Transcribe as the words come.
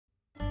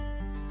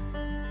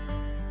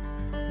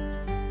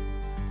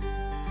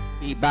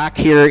Be back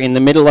here in the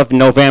middle of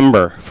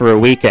November for a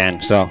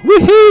weekend, so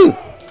woohoo!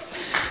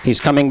 He's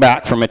coming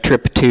back from a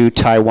trip to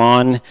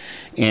Taiwan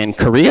and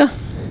Korea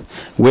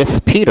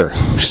with Peter.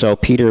 So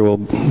Peter will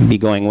be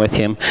going with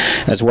him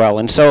as well.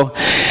 And so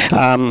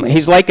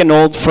he's like an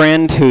old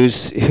friend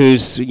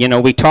who's you know,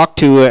 we talk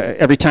to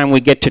every time we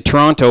get to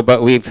Toronto,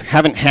 but we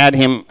haven't had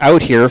him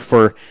out here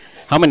for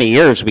how many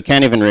years? We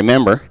can't even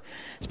remember.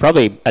 It's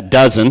probably a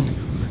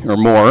dozen or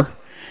more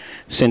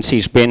since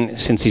he's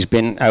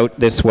been out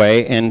this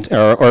way, and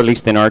or at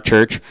least in our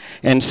church.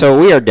 And so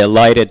we are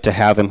delighted to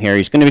have him here.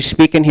 He's going to be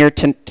speaking here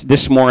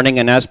this morning,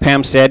 and as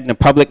Pam said, in a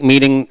public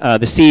meeting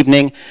this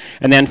evening.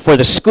 And then for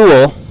the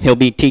school, he'll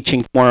be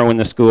teaching tomorrow in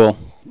the school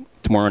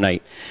tomorrow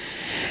night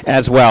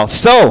as well.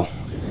 So,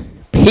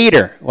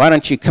 Peter, why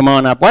don't you come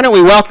on up? Why don't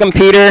we welcome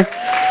Peter?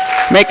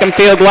 Make him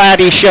feel glad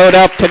he showed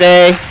up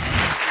today.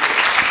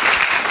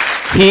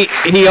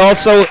 He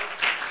also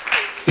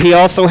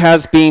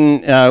has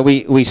been,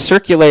 we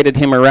circulated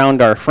him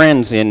around our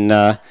friends in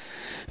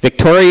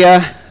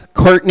Victoria,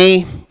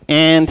 Courtenay,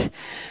 and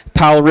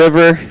Powell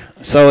River.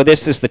 So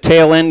this is the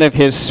tail end of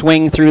his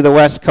swing through the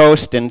West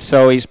Coast, and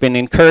so he's been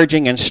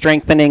encouraging and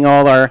strengthening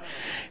all our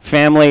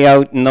family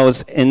out in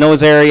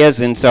those areas,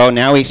 and so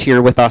now he's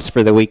here with us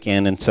for the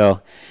weekend. And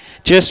so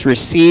just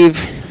receive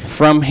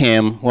from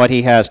him what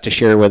he has to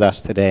share with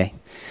us today.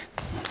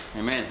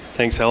 Amen.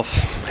 Thanks,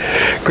 Elf.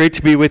 Great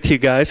to be with you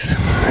guys,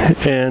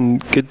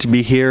 and good to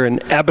be here in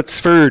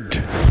Abbotsford.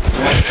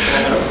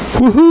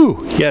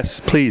 Woohoo! Yes,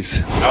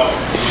 please.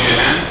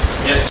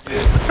 Yes,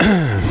 please.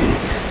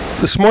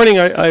 This morning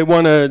I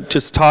want to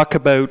just talk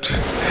about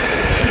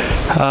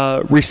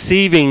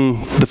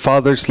receiving the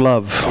Father's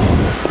love.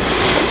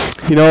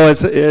 You know,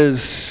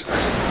 as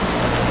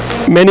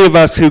many of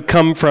us who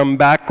come from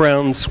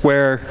backgrounds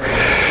where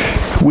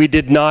we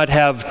did not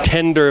have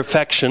tender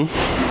affection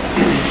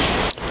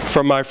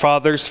from our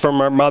fathers,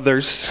 from our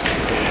mothers,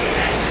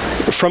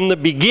 from the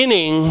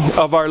beginning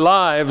of our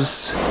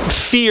lives,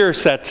 fear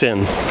sets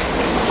in.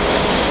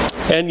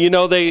 And you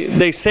know,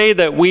 they say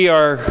that we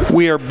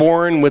are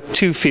born with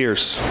two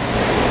fears.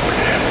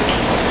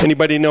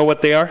 Anybody know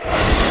what they are?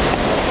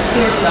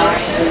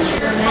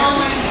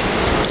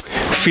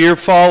 Fear of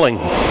falling.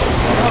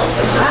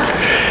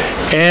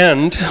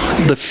 And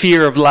the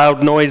fear of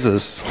loud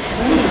noises.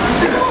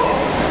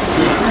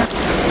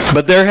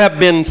 But there have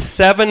been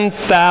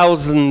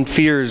 7,000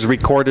 fears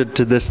recorded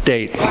to this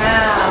date.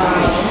 Wow.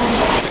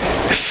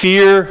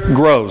 Fear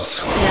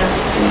grows.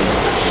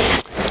 Yeah.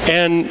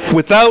 And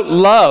without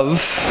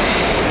love,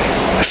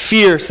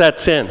 fear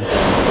sets in.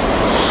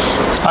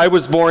 I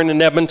was born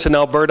in Edmonton,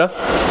 Alberta.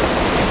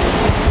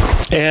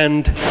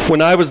 And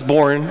when I was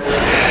born,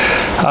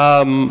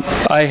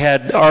 I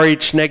had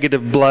Rh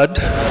negative blood.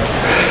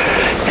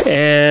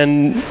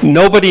 And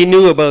nobody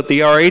knew about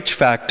the Rh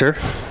factor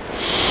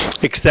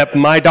except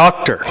my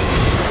doctor.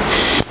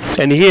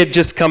 And he had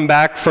just come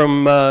back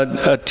from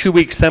a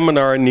 2-week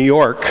seminar in New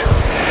York.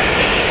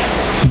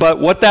 But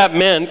what that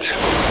meant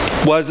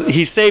was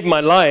he saved my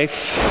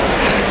life,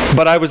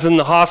 but I was in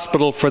the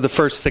hospital for the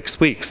first 6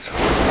 weeks.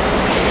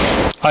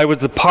 I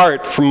was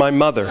apart from my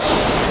mother.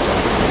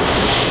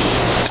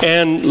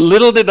 And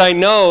little did I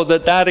know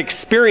that that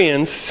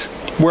experience,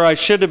 where I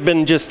should have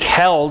been just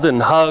held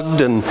and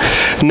hugged and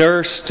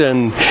nursed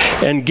and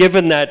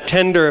given that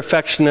tender,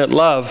 affectionate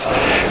love,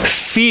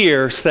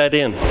 fear set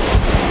in.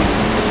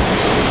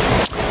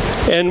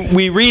 And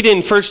we read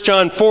in 1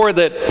 John 4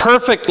 that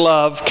perfect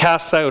love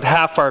casts out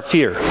half our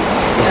fear.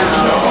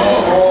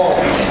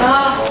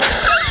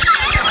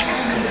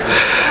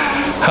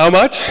 How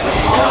much?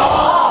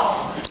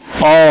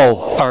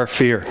 All our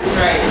fear.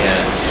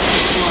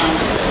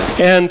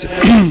 And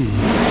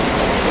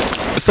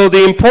so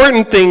the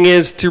important thing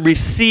is to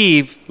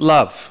receive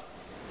love,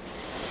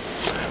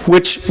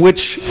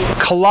 which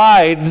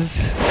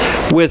collides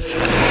with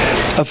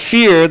a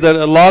fear that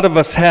a lot of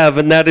us have,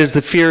 and that is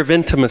the fear of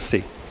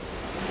intimacy.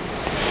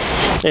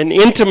 And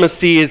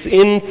intimacy is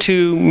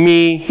into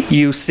me,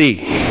 you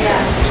see.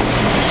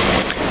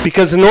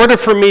 Because in order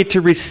for me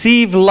to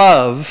receive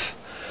love,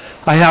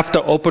 I have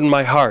to open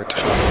my heart.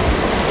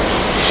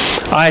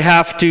 I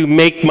have to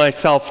make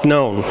myself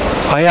known.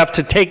 I have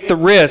to take the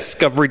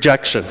risk of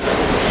rejection.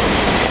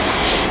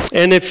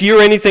 And if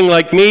you're anything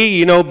like me,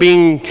 you know,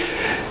 being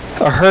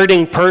a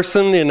hurting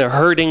person in a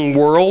hurting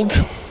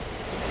world,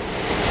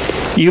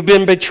 you've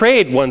been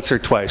betrayed once or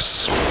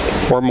twice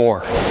or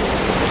more.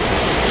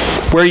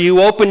 Where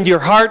you opened your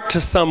heart to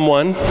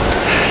someone,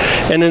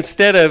 and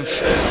instead of,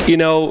 you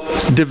know,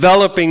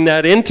 developing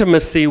that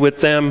intimacy with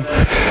them,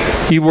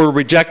 you were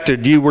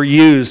rejected, you were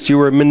used, you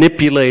were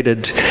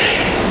manipulated,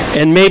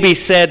 and maybe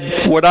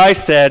said what I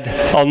said,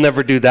 I'll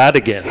never do that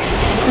again.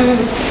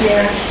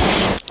 Yeah.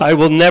 I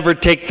will never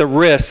take the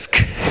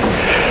risk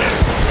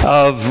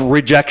of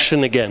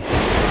rejection again.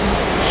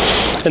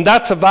 And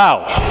that's a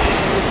vow.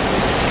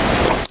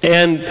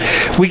 And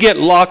we get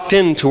locked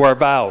into our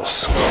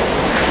vows.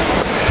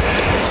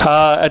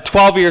 At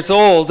 12 years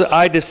old,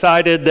 I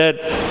decided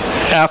that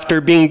after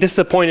being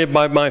disappointed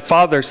by my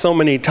father so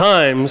many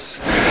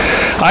times,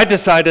 I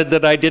decided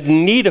that I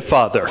didn't need a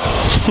father.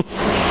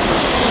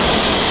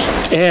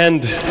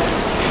 And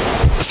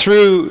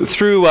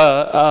through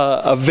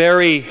a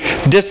very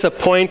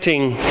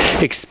disappointing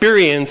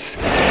experience,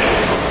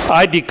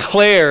 I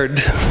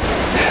declared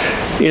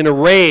in a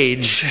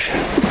rage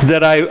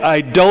that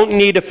I don't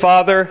need a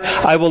father.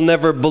 I will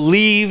never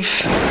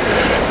believe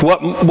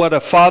what a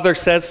father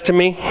says to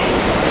me.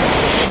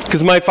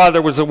 Because my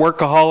father was a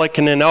workaholic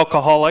and an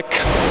alcoholic.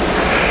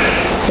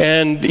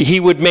 And he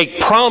would make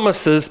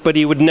promises, but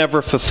he would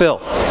never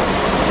fulfill.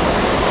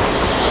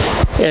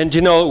 And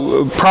you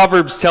know,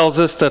 Proverbs tells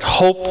us that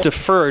hope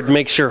deferred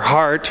makes your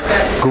heart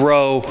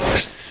grow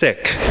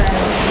sick.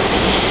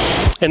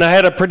 And I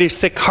had a pretty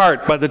sick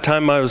heart by the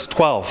time I was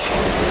 12.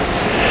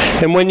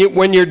 And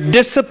when you're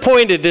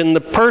disappointed in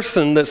the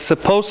person that's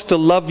supposed to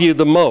love you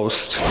the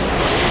most,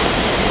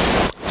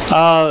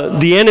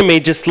 the enemy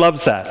just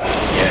loves that.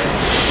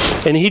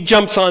 Yeah. And he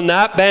jumps on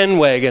that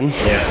bandwagon.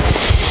 Yeah.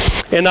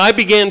 And I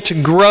began to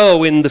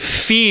grow in the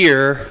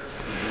fear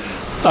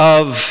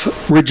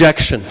of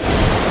rejection.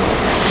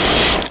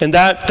 And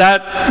that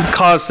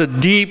caused a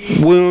deep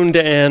wound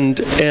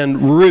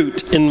and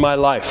root in my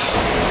life.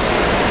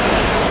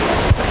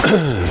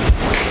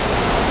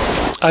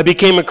 I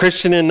became a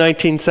Christian in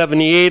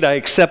 1978. I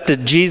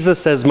accepted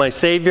Jesus as my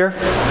Savior.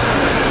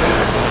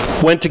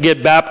 Went to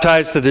get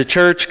baptized at a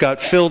church, got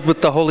filled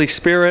with the Holy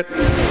Spirit.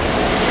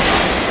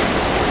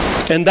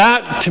 And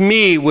that, to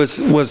me,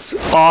 was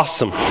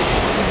awesome.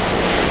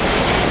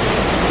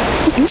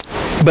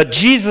 But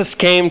Jesus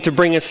came to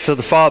bring us to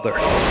the Father.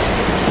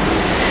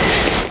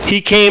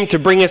 He came to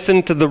bring us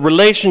into the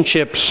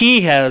relationship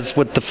He has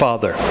with the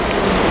Father.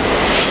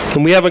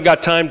 And we haven't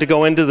got time to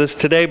go into this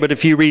today, but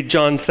if you read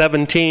John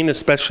 17,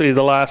 especially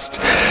the last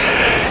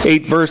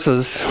 8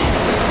 verses,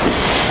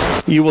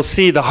 you will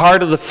see the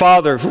heart of the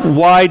Father,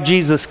 why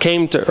Jesus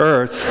came to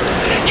earth.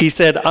 He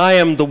said, I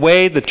am the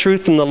way, the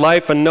truth, and the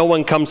life, and no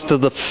one comes to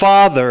the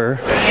Father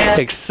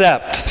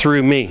except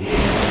through me.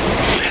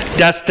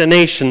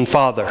 Destination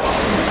Father.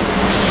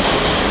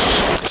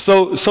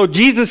 So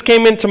Jesus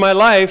came into my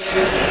life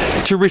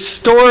to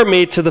restore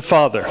me to the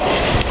Father.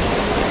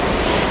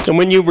 And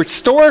when you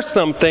restore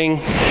something,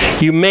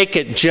 you make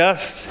it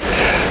just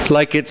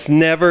like it's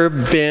never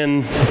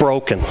been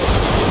broken.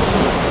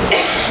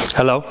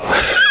 Hello?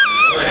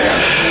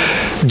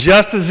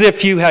 Just as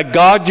if you had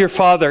God your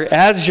Father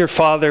as your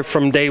Father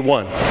from day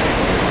one.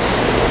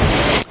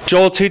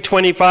 Joel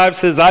 2:25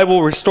 says, I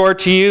will restore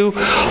to you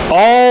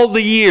all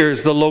the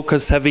years the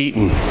locusts have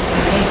eaten.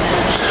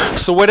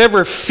 So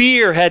whatever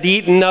fear had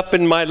eaten up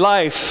in my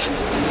life,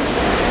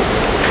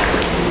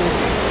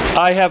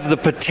 I have the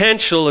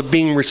potential of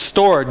being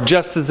restored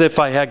just as if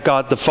I had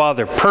God the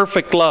Father.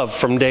 Perfect love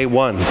from day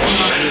one.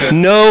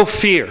 No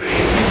fear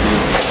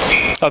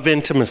of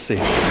intimacy.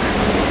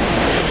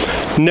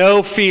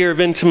 No fear of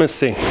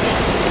intimacy.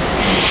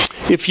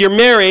 If you're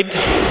married,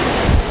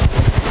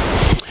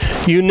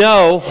 you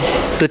know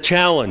the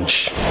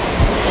challenge.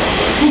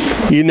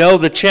 You know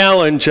the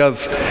challenge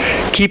of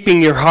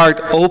keeping your heart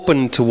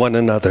open to one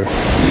another.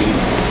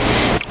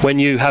 When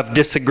you have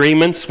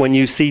disagreements, when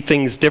you see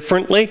things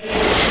differently,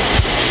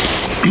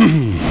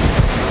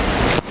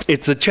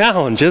 it's a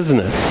challenge, isn't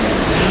it?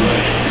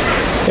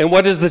 And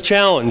what is the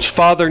challenge?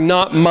 Father,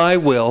 not my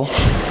will,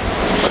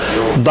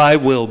 thy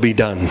will be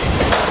done.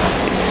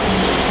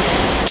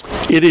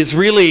 It is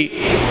really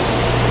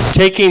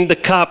taking the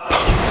cup,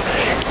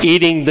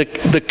 eating the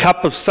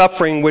cup of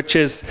suffering, which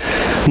is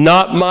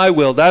not my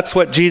will. That's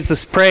what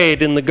Jesus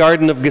prayed in the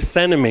Garden of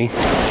Gethsemane.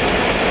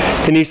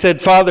 And he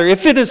said, Father,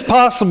 if it is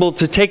possible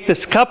to take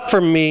this cup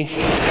from me,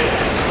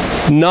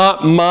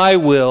 not my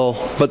will,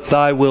 but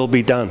thy will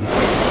be done.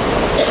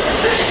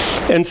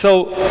 And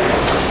so,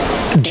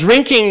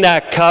 drinking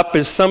that cup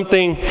is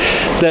something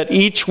that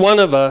each one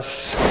of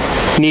us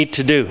need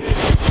to do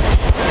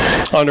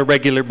on a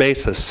regular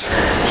basis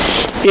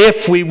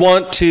if we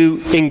want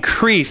to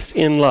increase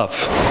in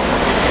love.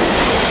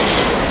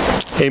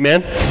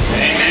 Amen?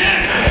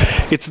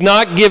 Amen. It's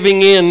not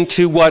giving in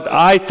to what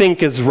I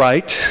think is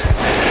right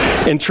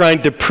and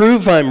trying to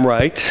prove I'm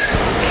right.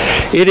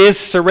 It is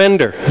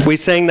surrender. We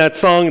sang that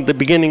song at the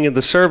beginning of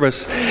the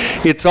service.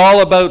 It's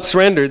all about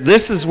surrender.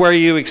 This is where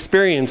you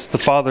experience the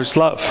Father's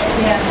love.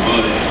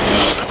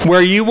 Yeah.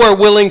 Where you are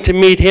willing to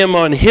meet Him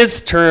on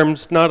His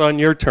terms, not on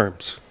your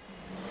terms.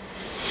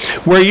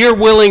 Where you're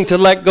willing to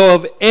let go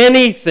of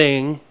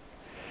anything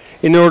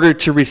in order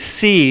to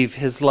receive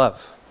His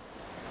love.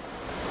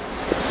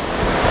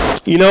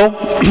 You know,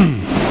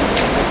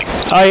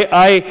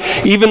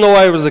 even though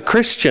I was a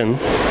Christian,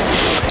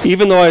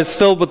 even though I was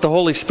filled with the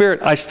Holy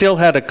Spirit, I still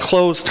had a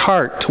closed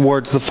heart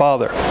towards the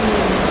Father.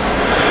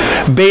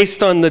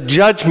 Based on the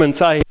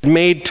judgments I had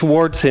made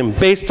towards Him,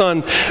 based on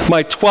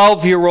my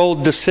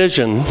 12-year-old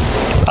decision,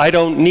 I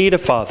don't need a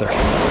Father.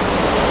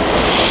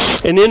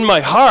 And in my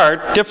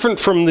heart, different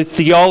from the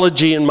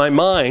theology in my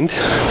mind,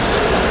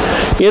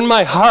 in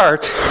my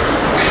heart,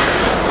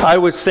 I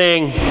was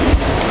saying,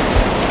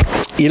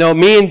 you know,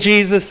 me and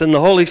Jesus and the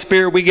Holy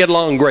Spirit, we get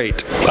along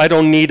great. I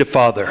don't need a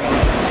Father.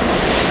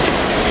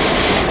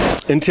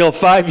 until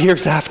 5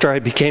 years after I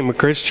became a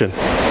Christian.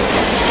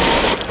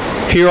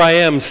 Here I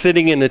am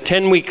sitting in a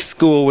 10-week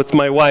school with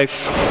my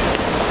wife,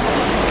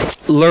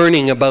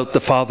 learning about the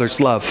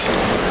Father's love.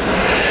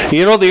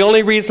 You know, the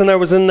only reason I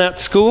was in that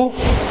school,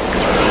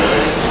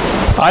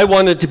 I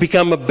wanted to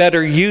become a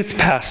better youth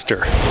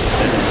pastor.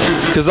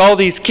 Because all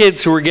these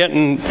kids who were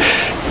getting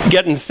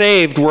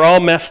saved were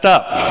all messed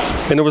up.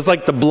 And it was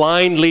like the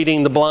blind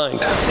leading the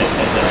blind.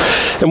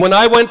 And when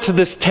I went to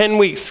this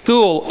 10-week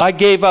school, I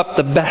gave up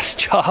the best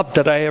job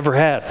that I ever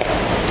had.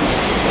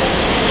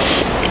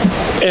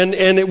 And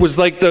it was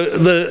like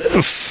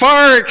the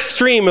far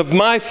extreme of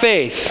my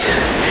faith.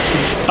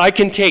 I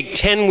can take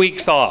 10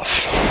 weeks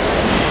off.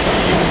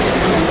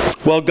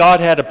 Well,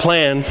 God had a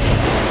plan,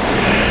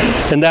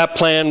 and that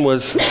plan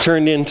was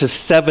turned into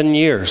 7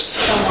 years.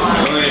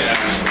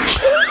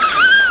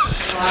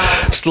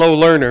 Slow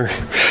learner.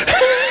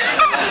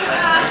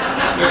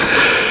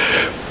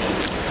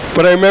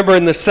 But I remember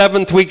in the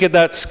 7th week of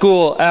that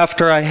school,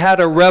 after I had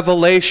a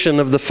revelation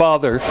of the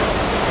Father,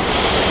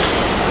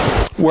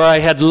 where I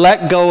had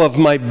let go of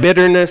my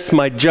bitterness,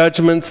 my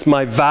judgments,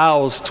 my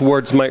vows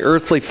towards my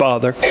earthly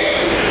father.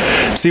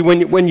 See,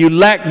 when you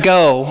let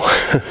go,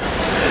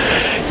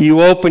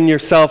 you open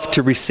yourself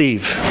to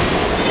receive.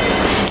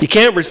 You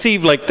can't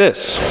receive like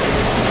this.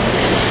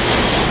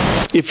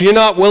 If you're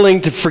not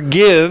willing to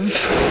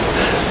forgive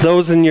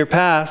those in your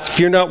past, if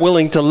you're not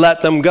willing to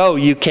let them go,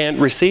 you can't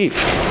receive.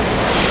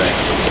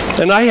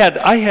 And I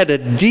had a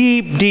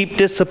deep, deep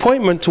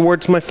disappointment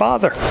towards my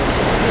father.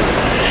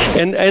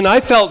 And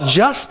I felt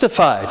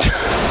justified.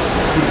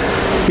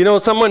 You know,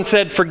 someone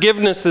said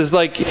forgiveness is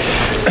like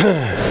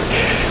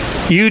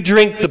you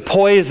drink the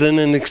poison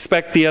and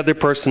expect the other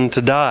person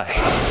to die.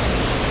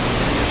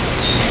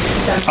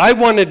 I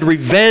wanted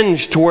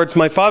revenge towards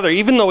my father,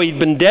 even though he'd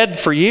been dead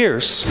for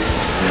years.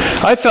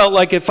 I felt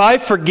like if I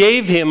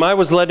forgave him, I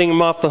was letting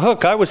him off the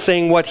hook. I was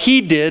saying what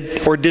he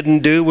did or didn't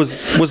do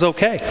was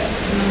okay.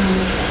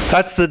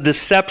 That's the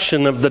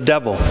deception of the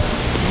devil.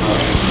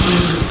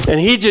 And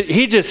he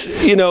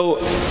just, you know,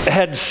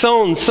 had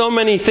sown so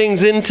many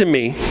things into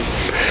me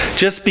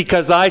just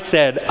because I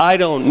said, I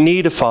don't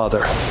need a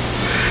father.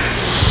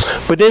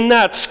 But in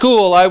that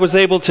school, I was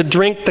able to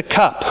drink the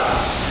cup.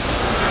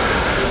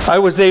 I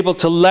was able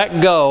to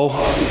let go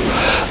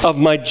of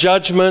my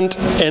judgment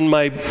and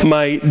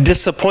my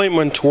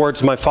disappointment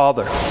towards my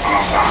father.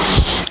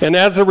 And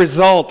as a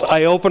result,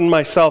 I opened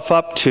myself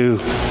up to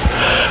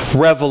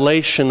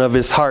revelation of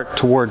his heart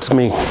towards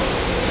me.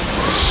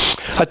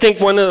 I think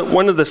one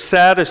of the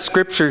saddest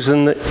scriptures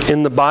in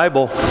the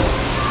Bible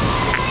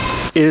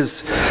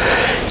is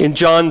in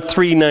John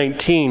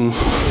 3:19,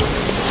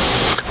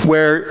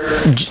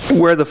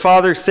 where the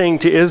Father is saying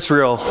to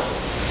Israel,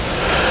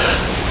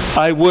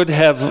 I would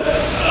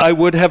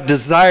have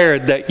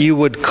desired that you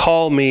would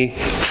call me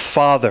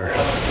Father.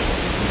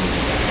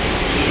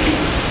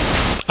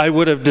 I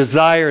would have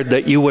desired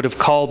that you would have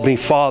called me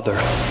Father.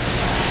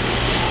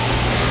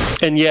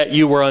 And yet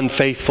you were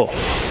unfaithful.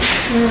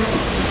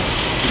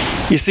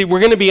 You see, we're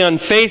going to be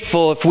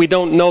unfaithful if we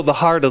don't know the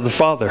heart of the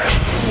Father.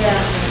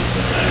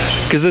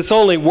 Because this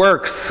only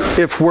works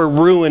if we're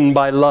ruined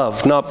by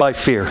love, not by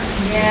fear.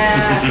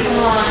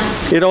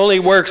 It only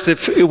works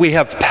if we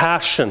have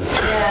passion.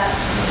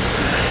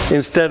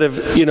 Instead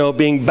of, you know,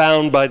 being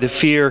bound by the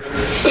fear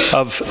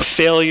of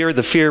failure,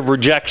 the fear of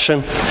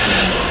rejection.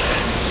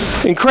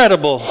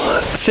 Incredible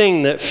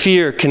thing that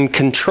fear can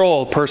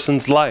control a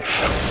person's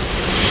life.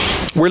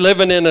 We're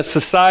living in a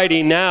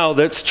society now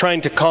that's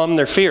trying to calm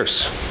their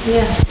fears.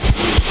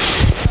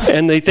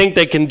 And they think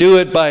they can do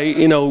it by,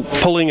 you know,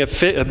 pulling a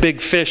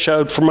big fish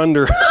out from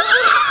under.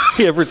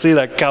 You ever see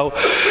that cow?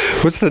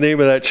 What's the name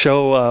of that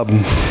show?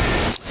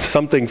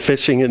 Something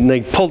fishing, and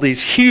they pull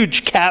these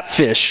huge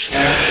catfish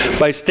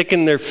by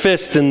sticking their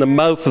fist in the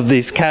mouth of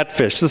these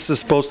catfish. This is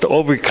supposed to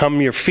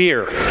overcome your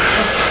fear.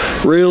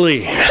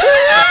 Really?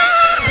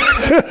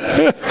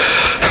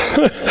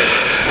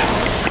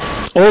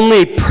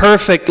 Only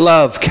perfect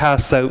love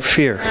casts out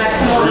fear.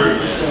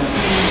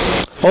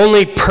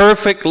 Only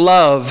perfect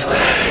love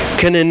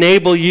can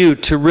enable you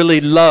to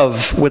really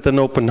love with an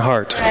open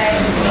heart.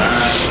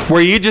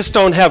 Where you just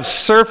don't have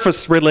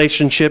surface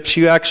relationships,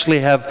 you actually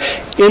have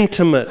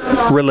intimate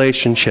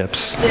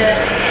relationships.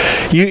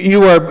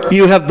 You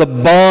have the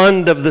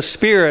bond of the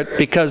Spirit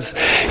because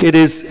it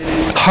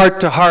is heart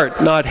to heart,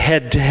 not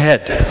head to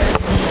head.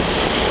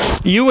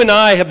 You and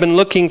I have been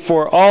looking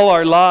for all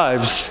our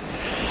lives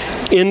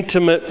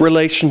intimate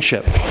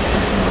relationship.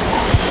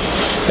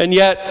 And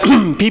yet,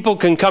 people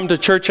can come to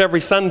church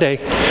every Sunday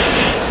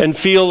and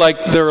feel like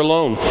they're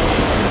alone.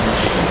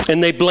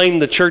 And they blame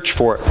the church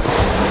for it.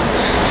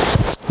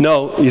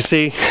 No, you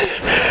see,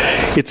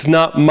 it's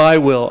not my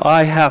will.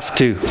 I have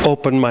to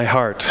open my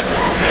heart.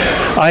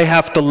 I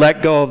have to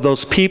let go of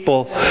those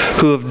people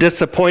who have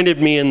disappointed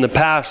me in the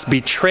past,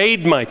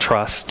 betrayed my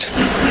trust,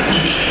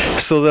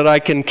 so that I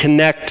can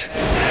connect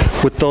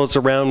with those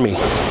around me.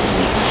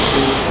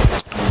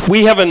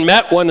 We haven't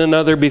met one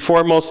another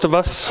before, most of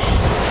us,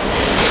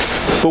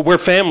 but we're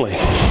family.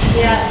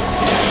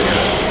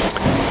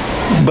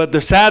 But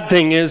the sad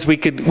thing is we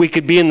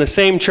could be in the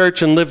same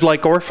church and live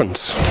like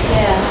orphans.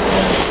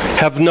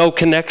 Have no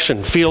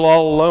connection, feel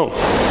all alone.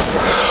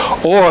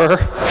 Or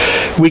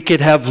we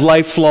could have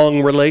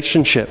lifelong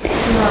relationship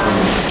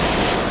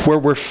where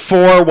we're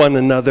for one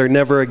another,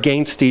 never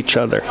against each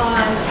other.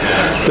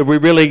 That we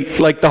really,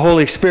 like the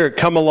Holy Spirit,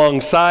 come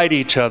alongside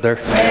each other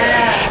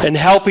and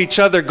help each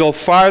other go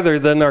farther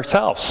than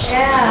ourselves.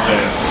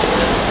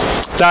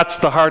 That's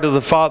the heart of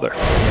the Father.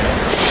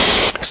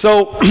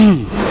 So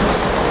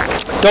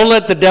don't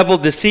let the devil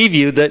deceive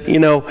you that,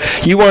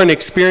 you aren't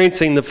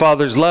experiencing the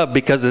Father's love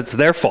because it's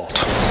their fault.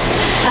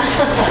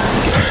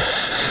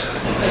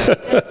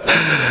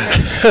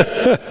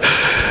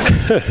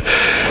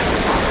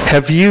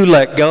 Have you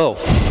let go?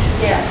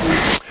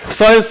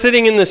 So I was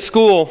sitting in the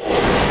school,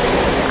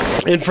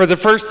 and for the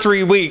first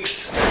 3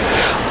 weeks,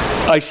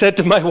 I said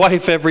to my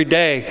wife every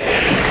day,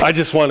 I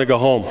just want to go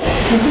home.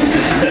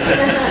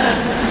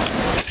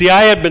 See,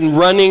 I had been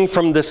running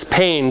from this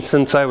pain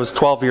since I was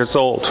 12 years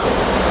old.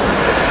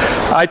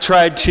 I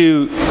tried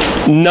to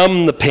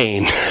numb the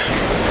pain.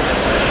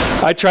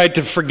 I tried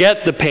to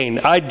forget the pain.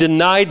 I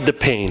denied the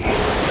pain.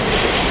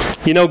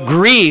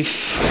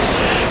 Grief,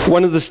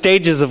 one of the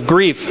stages of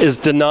grief is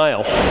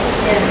denial.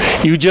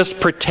 You just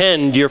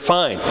pretend you're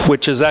fine,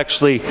 which is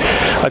actually,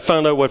 I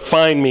found out what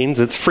fine means.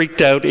 It's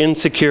freaked out,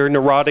 insecure,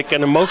 neurotic,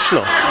 and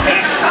emotional.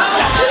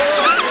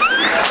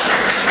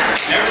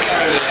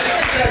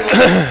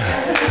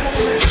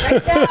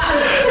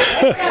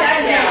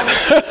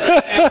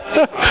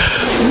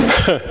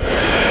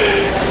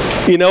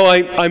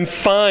 I'm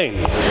fine.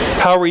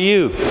 How are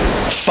you?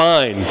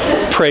 Fine.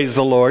 Praise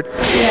the Lord.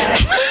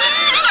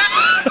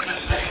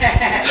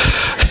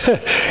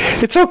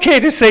 It's okay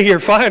to say you're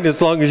fine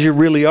as long as you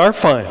really are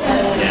fine.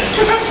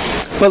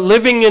 But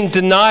living in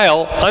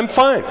denial, I'm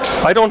fine.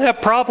 I don't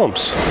have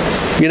problems.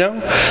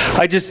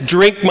 I just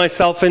drink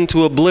myself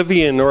into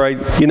oblivion, or I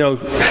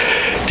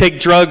take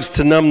drugs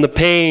to numb the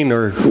pain,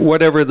 or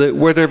whatever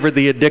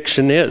the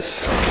addiction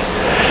is.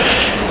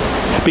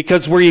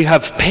 Because where you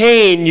have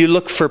pain, you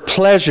look for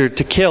pleasure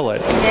to kill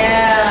it.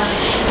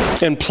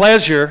 And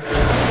pleasure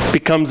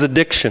becomes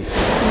addiction.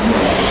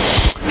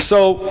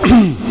 So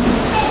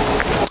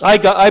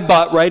I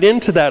bought right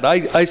into that.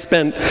 I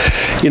spent,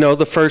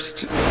 the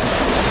first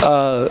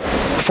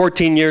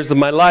 14 years of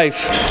my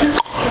life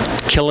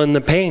killing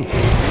the pain,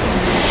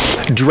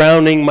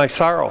 drowning my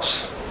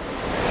sorrows.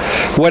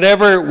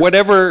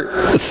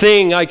 Whatever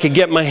thing I could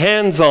get my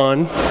hands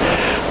on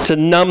to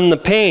numb the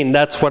pain,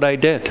 that's what I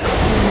did.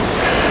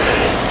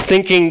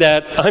 Thinking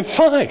that I'm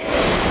fine.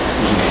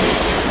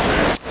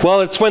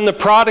 Well, it's when the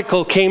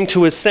prodigal came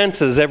to his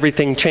senses,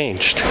 everything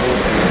changed.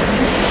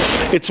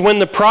 It's when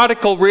the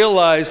prodigal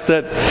realized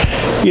that,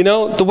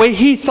 the way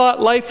he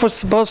thought life was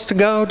supposed to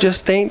go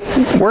just ain't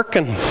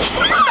working.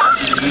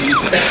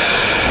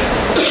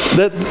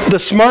 The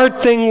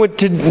smart thing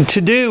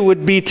to do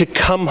would be to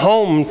come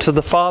home to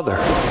the Father.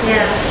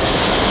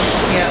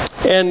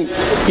 And,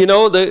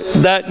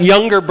 that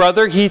younger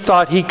brother, he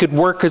thought he could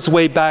work his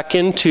way back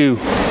into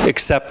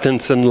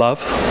acceptance and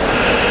love.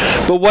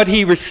 But what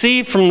he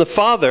received from the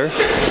Father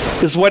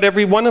is what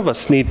every one of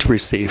us need to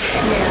receive.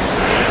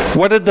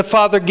 What did the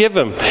Father give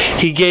him?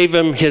 He gave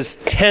him his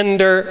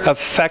tender,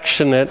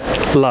 affectionate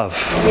love.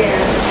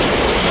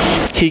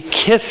 He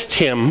kissed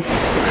him,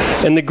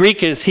 and the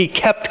Greek is he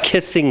kept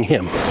kissing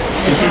him.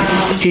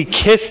 He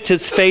kissed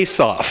his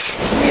face off.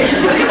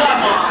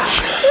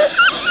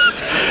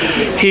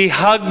 He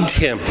hugged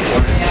him.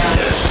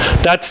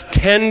 That's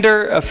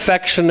tender,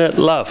 affectionate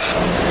love.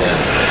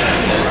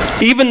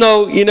 Even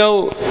though,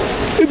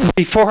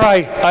 before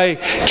I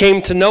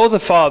came to know the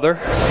Father,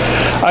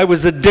 I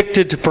was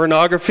addicted to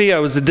pornography. I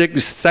was addicted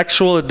to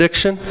sexual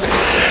addiction.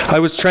 I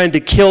was trying to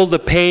kill the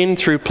pain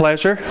through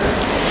pleasure.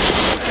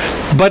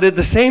 But at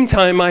the same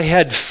time, I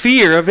had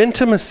fear of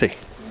intimacy.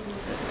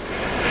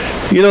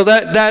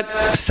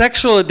 That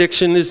sexual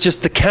addiction is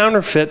just a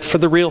counterfeit for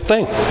the real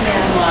thing.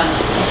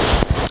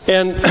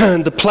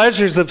 And the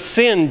pleasures of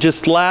sin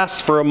just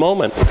last for a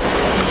moment.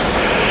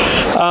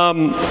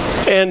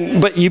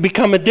 But you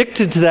become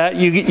addicted to that.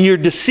 You're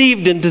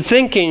deceived into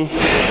thinking,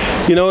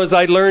 as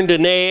I learned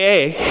in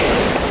AA,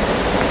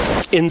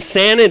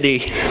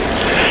 insanity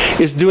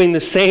is doing the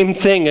same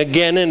thing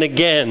again and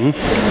again,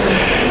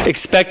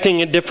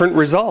 expecting a different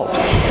result.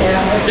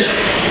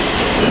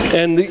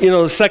 And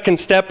the second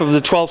step of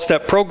the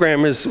 12-step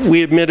program is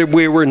we admitted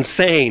we were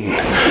insane.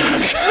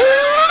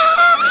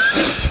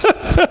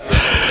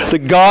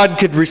 That God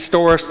could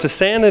restore us to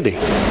sanity.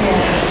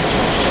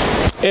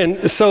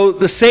 And so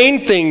the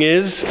same thing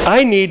is,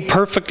 I need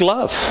perfect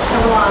love.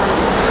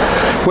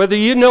 Whether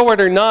you know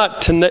it or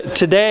not,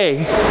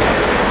 today,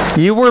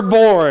 you were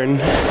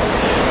born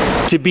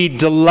to be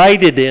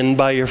delighted in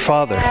by your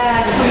Father.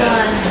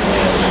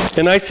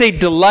 And I say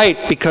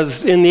delight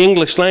because in the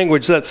English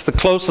language, that's the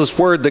closest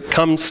word that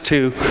comes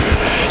to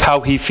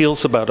how He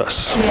feels about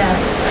us.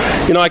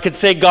 I could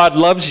say God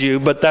loves you,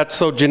 but that's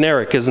so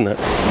generic, isn't it?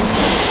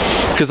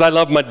 Because I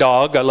love my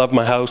dog, I love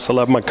my house, I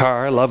love my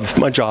car, I love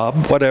my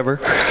job, whatever.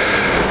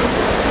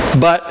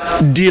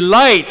 But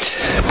delight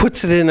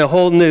puts it in a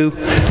whole new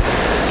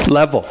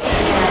level.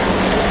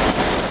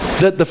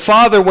 That the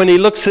Father, when he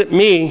looks at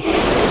me,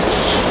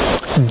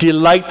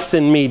 delights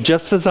in me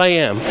just as I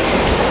am,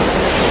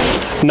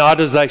 not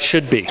as I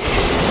should be.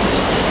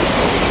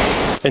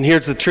 And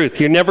here's the truth.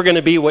 You're never going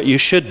to be what you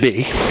should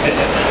be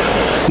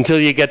until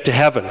you get to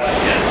heaven.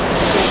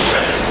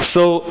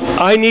 So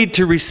I need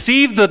to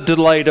receive the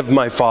delight of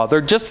my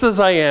Father just as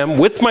I am,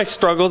 with my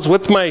struggles,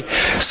 with my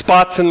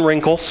spots and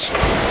wrinkles,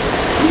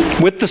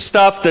 with the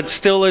stuff that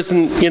still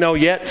isn't,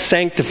 yet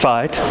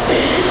sanctified.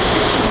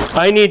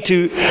 I need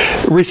to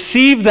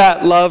receive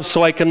that love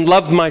so I can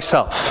love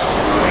myself.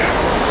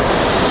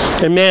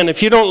 And man,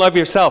 if you don't love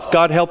yourself,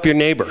 God help your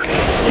neighbor.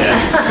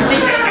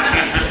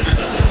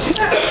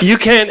 You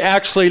can't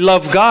actually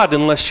love God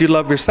unless you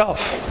love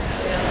yourself.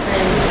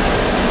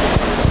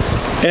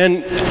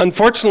 And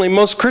unfortunately,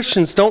 most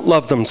Christians don't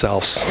love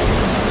themselves.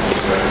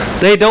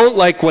 They don't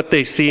like what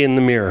they see in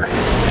the mirror.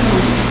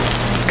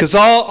 Because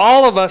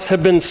all of us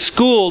have been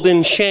schooled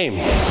in shame.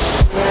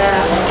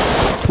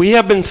 We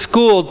have been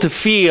schooled to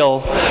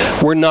feel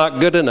we're not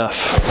good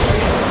enough.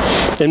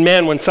 And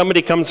man, when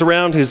somebody comes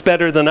around who's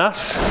better than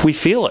us, we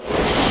feel it.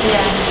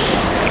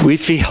 Yeah. We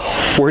feel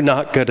we're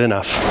not good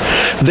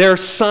enough. Their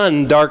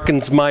sun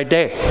darkens my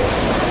day.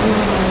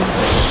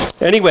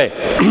 Anyway,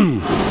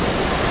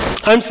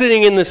 I'm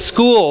sitting in the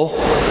school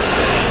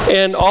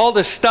and all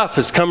this stuff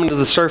is coming to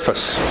the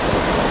surface.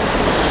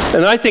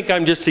 And I think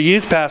I'm just a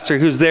youth pastor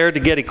who's there to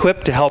get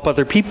equipped to help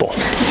other people.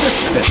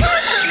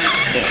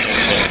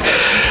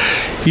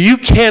 You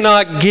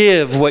cannot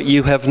give what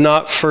you have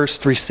not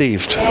first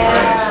received.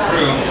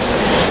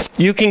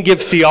 You can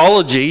give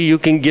theology, you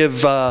can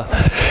give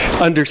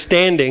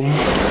understanding,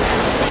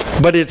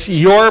 but it's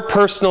your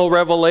personal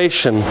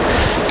revelation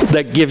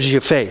that gives you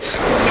faith.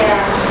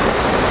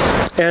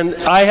 And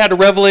I had a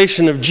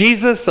revelation of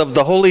Jesus, of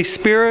the Holy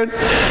Spirit,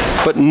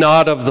 but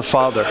not of the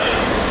Father.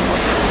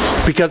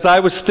 Because I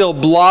was still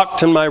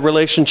blocked in my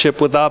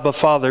relationship with Abba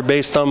Father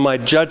based on my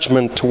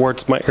judgment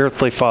towards my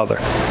earthly father.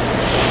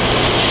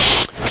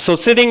 So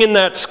sitting in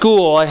that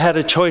school, I had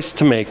a choice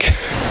to make.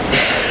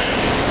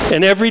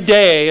 And every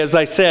day, as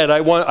I said,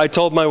 I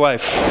told my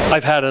wife,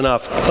 I've had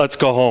enough. Let's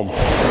go home.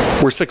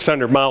 We're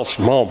 600 miles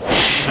from home.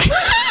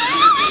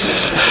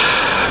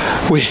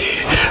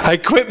 I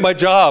quit my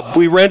job.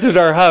 We rented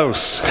our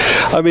house.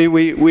 I mean,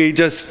 we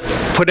just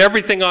put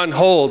everything on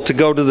hold to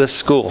go to this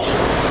school.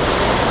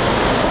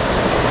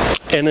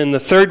 And in the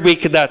third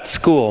week of that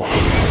school,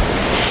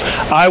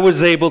 I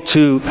was able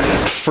to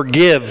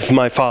forgive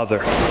my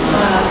father.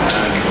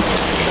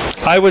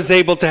 I was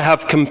able to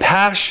have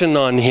compassion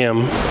on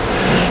him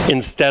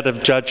instead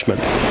of judgment.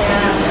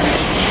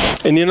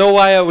 And you know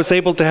why I was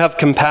able to have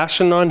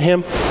compassion on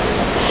him?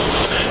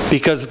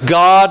 Because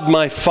God,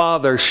 my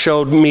Father,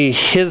 showed me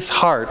his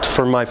heart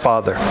for my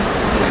father.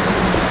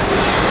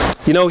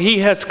 You know, he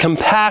has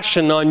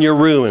compassion on your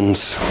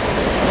ruins.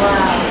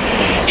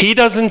 He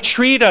doesn't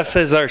treat us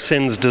as our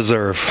sins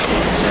deserve.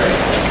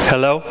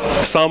 Hello?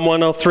 Psalm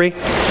 103?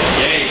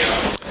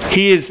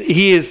 He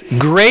is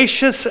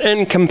gracious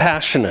and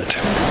compassionate.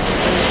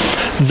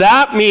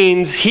 That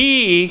means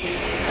he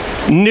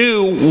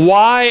knew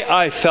why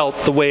I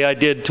felt the way I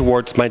did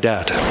towards my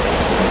dad.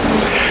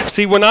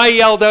 See, when I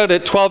yelled out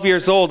at 12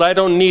 years old, I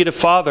don't need a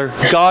father,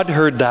 God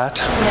heard that.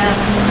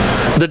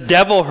 Yeah. The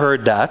devil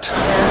heard that.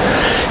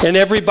 Yeah. And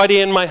everybody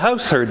in my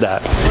house heard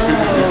that.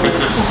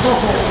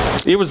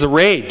 It was a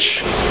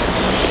rage.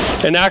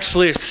 And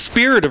actually a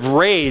spirit of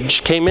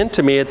rage came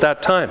into me at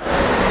that time.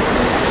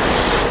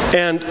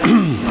 And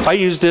I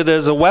used it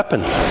as a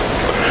weapon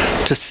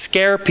to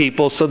scare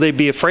people so they'd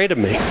be afraid of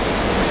me.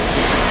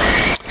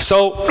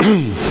 So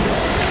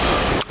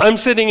I'm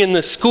sitting in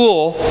the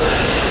school,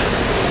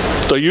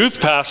 the youth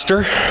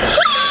pastor,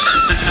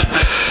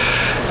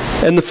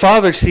 and the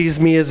father sees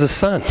me as a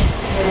son.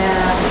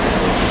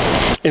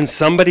 Yeah. And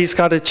somebody's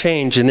got to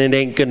change, and it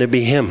ain't going to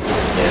be him.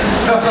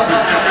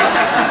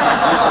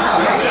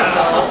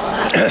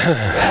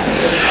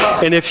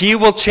 And if you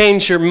will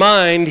change your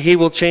mind, he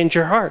will change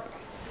your heart.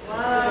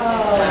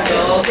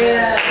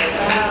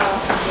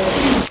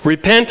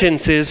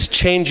 Repentance is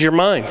change your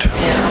mind.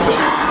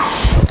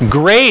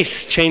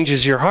 Grace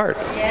changes your heart.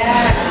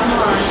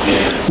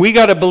 We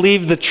got to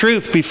believe the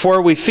truth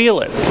before we feel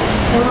it.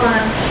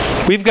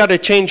 We've got to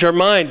change our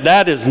mind.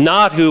 That is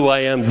not who I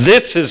am.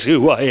 This is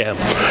who I am.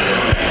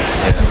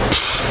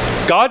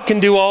 God can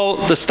do all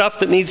the stuff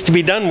that needs to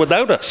be done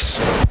without us.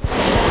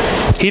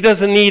 He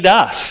doesn't need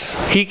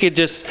us. He could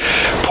just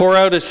pour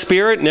out his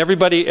spirit and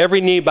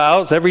every knee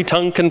bows, every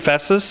tongue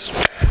confesses.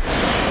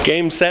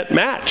 Game, set,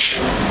 match.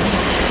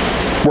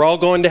 We're all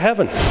going to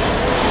heaven.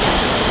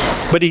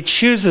 But he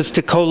chooses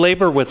to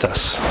co-labor with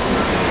us.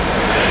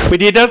 But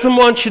he doesn't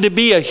want you to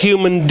be a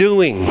human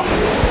doing.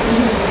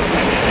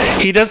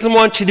 He doesn't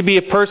want you to be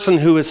a person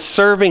who is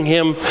serving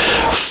him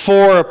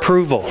for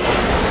approval.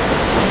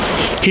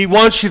 He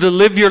wants you to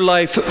live your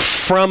life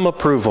from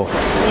approval.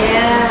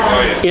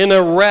 Yeah. In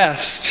a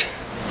rest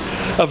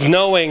of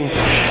knowing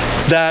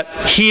that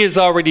he has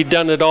already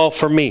done it all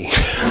for me.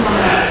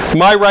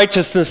 My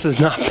righteousness is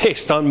not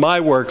based on my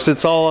works.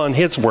 It's all on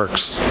his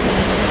works.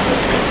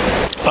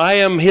 I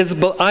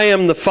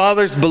am the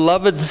Father's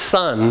beloved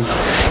Son,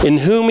 in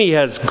whom he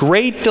has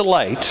great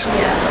delight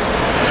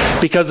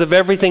because of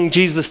everything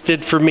Jesus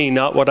did for me,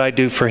 not what I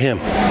do for him.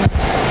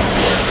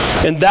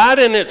 And that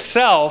in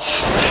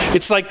itself,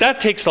 it's like that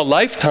takes a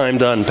lifetime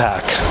to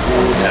unpack.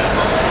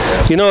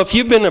 You know, if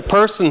you've been a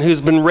person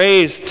who's been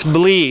raised to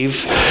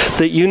believe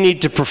that you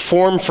need to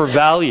perform for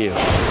value,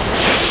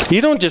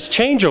 you don't just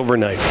change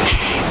overnight.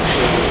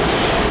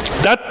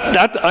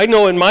 That I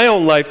know in my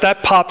own life,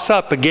 that pops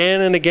up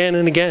again and again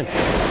and again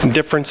in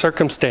different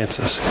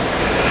circumstances,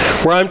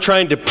 where I'm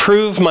trying to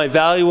prove my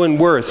value and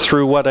worth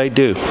through what I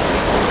do.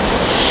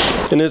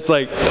 And it's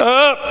like,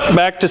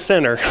 back to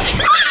center.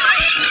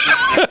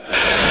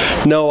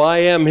 No, I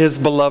am his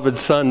beloved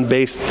Son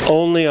based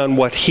only on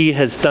what he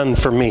has done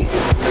for me,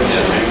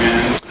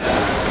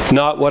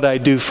 not what I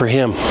do for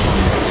him.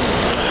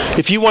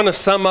 If you want to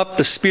sum up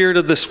the spirit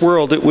of this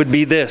world, it would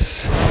be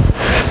this: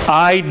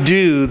 I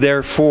do,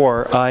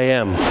 therefore I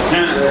am.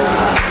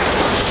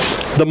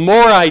 The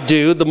more I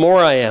do, the more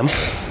I am.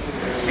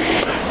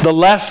 The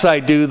less I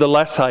do, the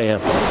less I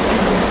am.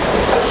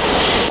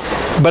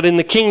 But in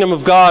the kingdom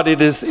of God,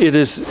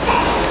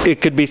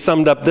 it could be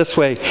summed up this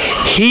way: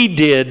 he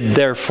did,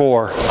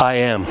 therefore I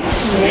am.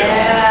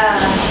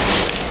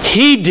 Yeah.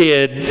 He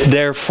did,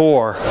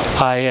 therefore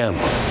I am.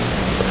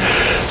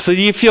 So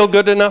do you feel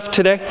good enough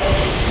today?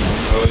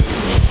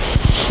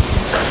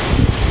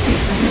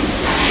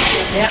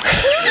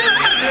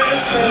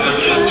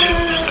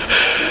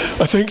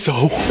 I think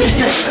so.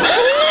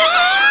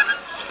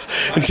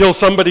 Until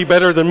somebody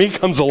better than me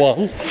comes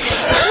along.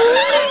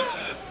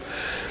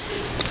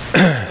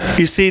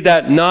 You see,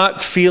 that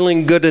not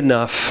feeling good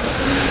enough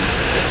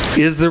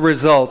is the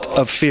result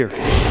of fear.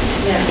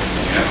 Yeah.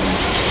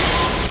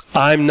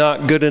 I'm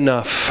not good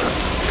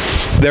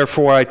enough.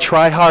 Therefore, I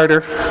try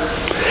harder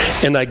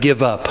and I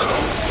give up.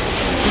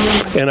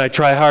 And I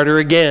try harder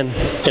again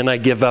and I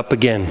give up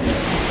again.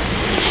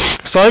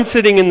 So I'm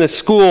sitting in the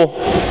school,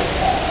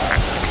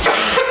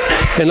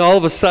 and all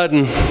of a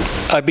sudden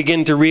I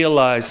begin to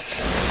realize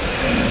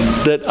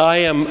that I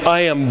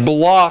am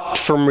blocked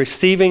from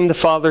receiving the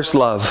Father's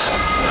love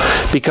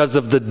because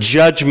of the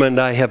judgment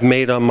I have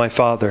made on my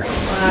Father.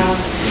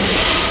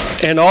 Wow.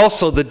 And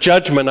also the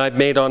judgment I've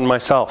made on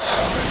myself.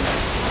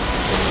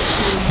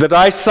 That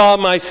I saw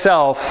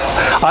myself,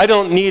 I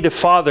don't need a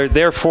father,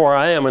 therefore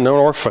I am an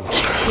orphan.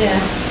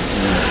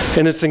 Yeah.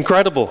 And it's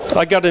incredible.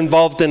 I got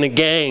involved in a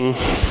gang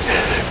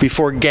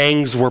before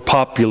gangs were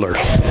popular.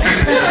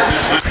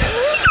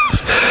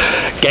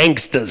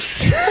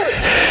 Gangstas.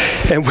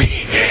 And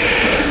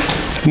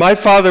my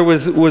father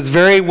was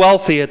very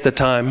wealthy at the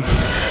time,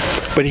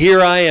 but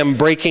here I am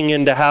breaking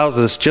into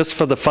houses just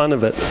for the fun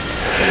of it,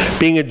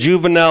 being a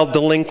juvenile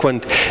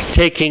delinquent,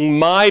 taking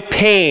my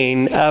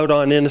pain out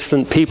on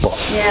innocent people.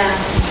 Yeah.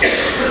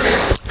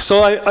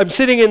 So I'm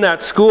sitting in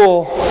that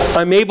school,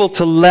 I'm able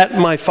to let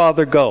my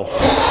father go.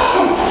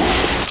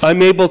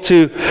 I'm able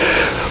to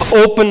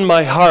open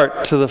my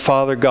heart to the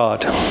Father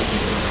God.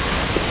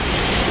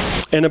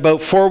 And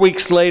about 4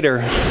 weeks later,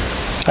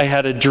 I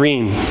had a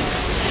dream.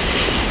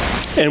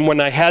 And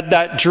when I had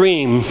that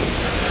dream,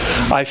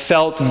 I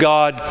felt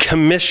God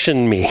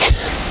commission me.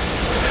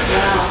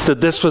 Wow.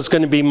 That this was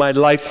going to be my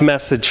life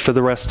message for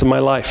the rest of my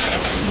life.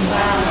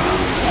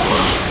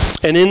 Wow.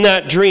 And in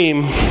that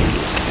dream,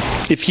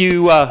 if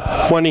you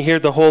want to hear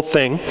the whole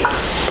thing,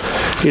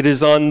 it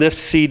is on this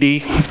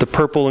CD, the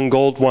purple and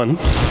gold one,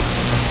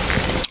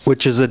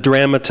 which is a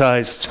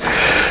dramatized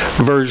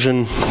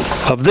version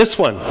of this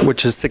one,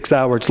 which is 6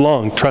 hours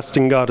long,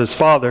 Trusting God as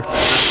Father.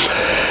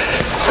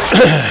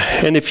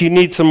 And if you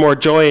need some more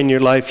joy in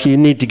your life, you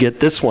need to get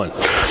this one.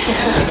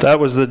 That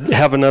was the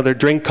Have Another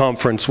Drink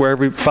conference, where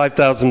every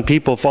 5,000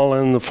 people fall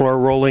on the floor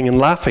rolling and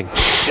laughing.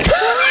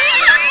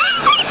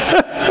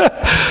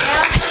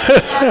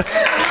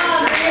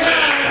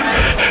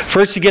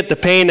 First you get the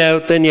pain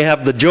out, then you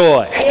have the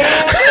joy.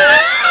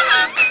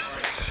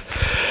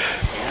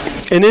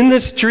 And in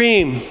this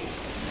dream,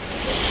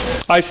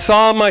 I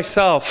saw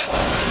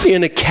myself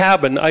in a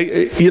cabin.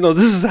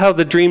 This is how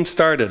the dream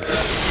started.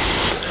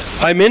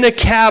 I'm in a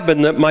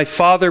cabin that my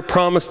father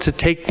promised to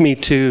take me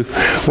to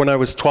when I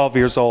was 12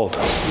 years old.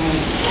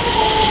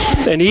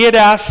 And he had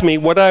asked me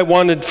what I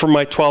wanted for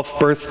my 12th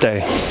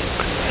birthday.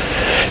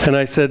 And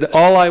I said,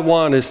 all I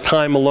want is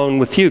time alone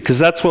with you, because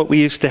that's what we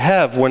used to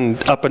have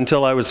up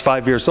until I was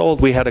 5 years old.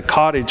 We had a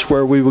cottage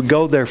where we would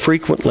go there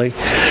frequently.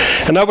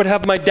 And I would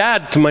have my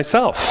dad to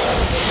myself.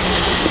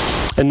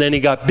 And then he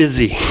got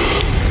busy.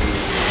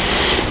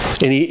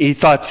 And he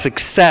thought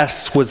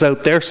success was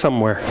out there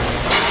somewhere.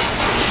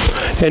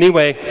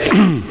 Anyway,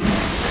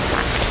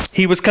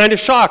 he was kind of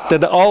shocked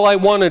that all I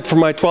wanted for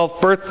my 12th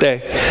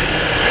birthday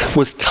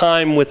was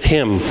time with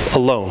him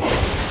alone.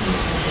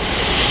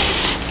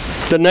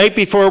 The night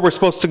before we're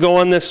supposed to go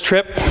on this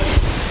trip,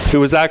 it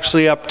was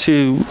actually up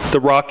to the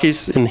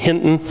Rockies in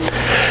Hinton,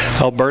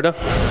 Alberta.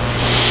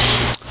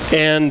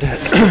 And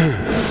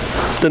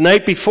the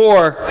night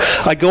before,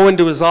 I go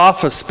into his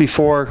office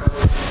before,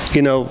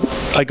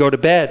 I go to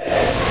bed.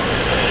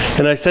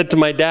 And I said to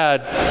my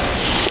dad,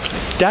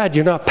 "Dad,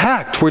 you're not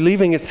packed. We're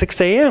leaving at 6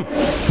 a.m.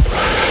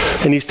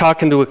 And he's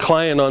talking to a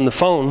client on the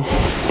phone.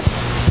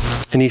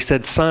 And he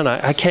said, "Son,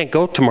 I can't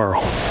go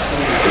tomorrow."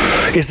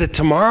 "Is it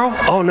tomorrow?"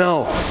 "Oh,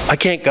 no, I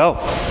can't go."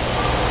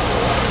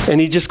 And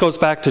he just goes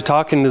back to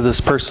talking to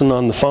this person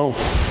on the phone.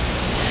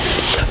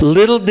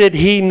 Little did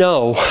he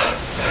know,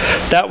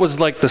 that was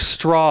like the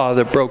straw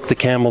that broke the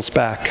camel's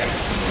back.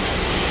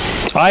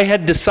 I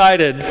had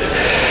decided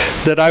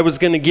that I was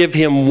going to give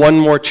him one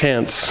more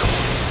chance.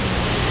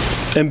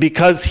 And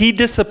because he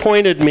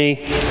disappointed me,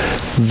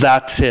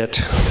 that's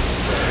it.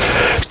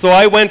 So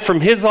I went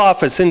from his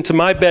office into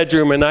my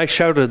bedroom and I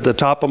shouted at the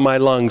top of my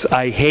lungs,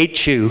 "I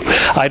hate you.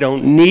 I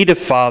don't need a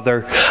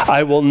father.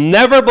 I will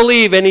never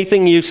believe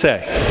anything you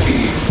say."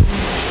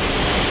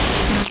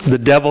 The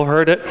devil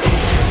heard it.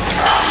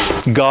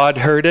 God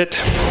heard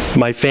it.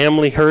 My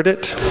family heard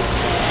it.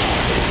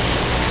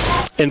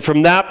 And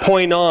from that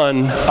point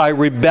on, I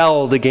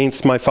rebelled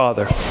against my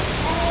father.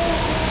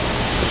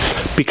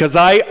 Because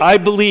I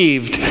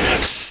believed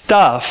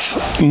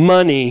stuff,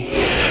 money,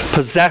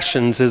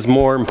 possessions is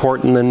more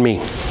important than me.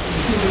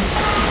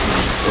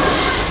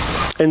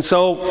 And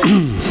so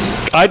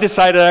I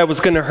decided I was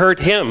going to hurt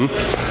him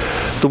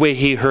the way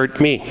he hurt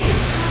me.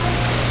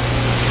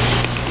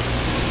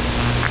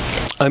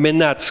 I'm in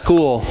that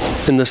school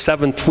in the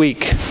 7th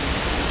week,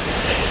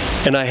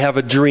 and I have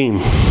a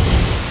dream.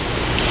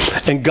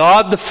 And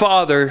God the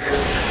Father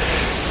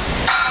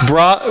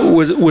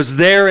was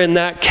there in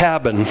that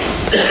cabin,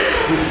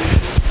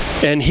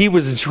 and he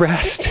was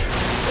dressed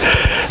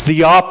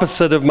the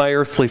opposite of my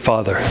earthly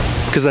father.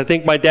 Because I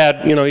think my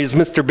dad, he's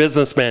Mr.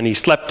 Businessman. He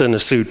slept in a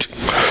suit.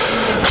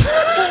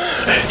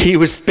 He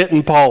was spit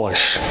and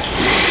polish.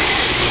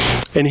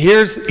 And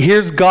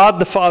here's God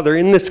the Father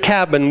in this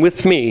cabin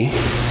with me,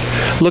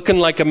 looking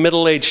like a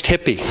middle-aged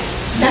hippie.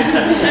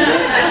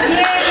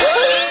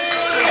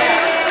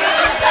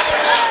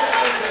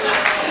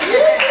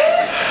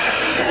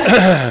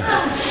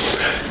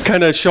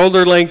 Kind of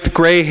shoulder-length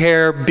gray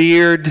hair,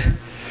 beard,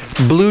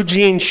 blue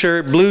jean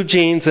shirt, blue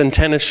jeans, and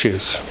tennis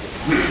shoes.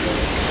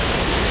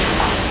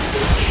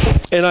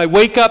 And I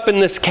wake up in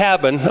this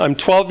cabin. I'm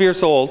 12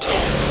 years old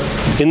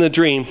in the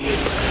dream.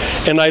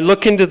 And I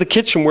look into the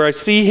kitchen where I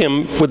see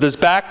him with his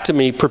back to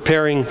me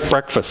preparing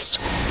breakfast.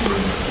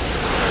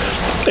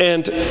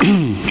 And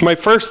my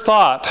first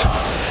thought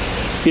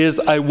is,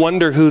 I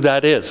wonder who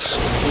that is.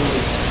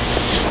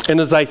 And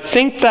as I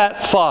think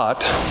that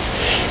thought,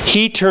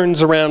 he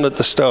turns around at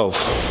the stove.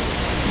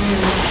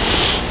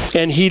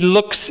 And he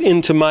looks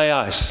into my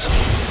eyes.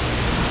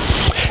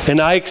 And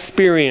I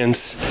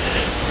experience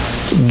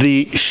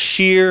the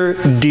sheer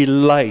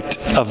delight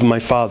of my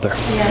father.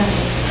 Yeah.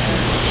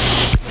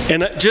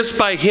 And just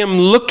by him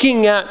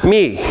looking at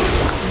me,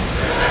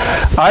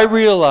 I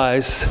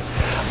realize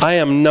I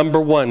am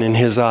number one in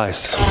his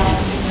eyes.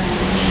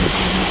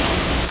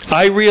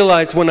 I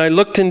realized when I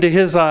looked into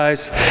his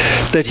eyes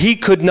that he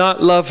could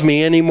not love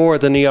me any more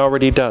than he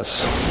already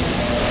does.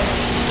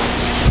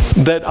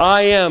 That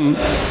I am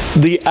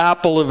the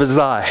apple of his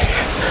eye.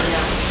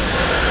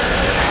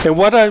 And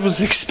what I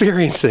was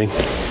experiencing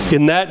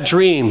in that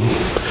dream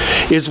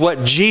is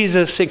what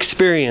Jesus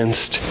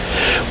experienced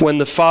when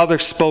the Father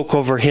spoke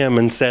over him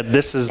and said,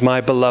 "This is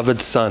my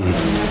beloved Son.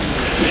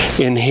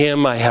 In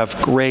him I have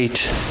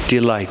great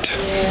delight."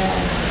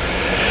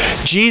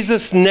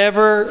 Jesus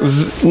never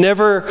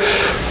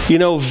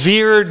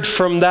veered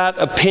from that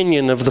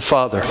opinion of the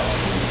Father.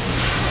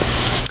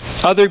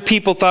 Other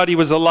people thought he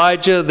was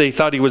Elijah. They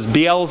thought he was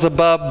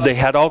Beelzebub. They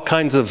had all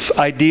kinds of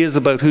ideas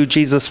about who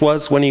Jesus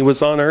was when he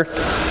was on earth.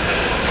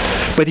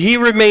 But he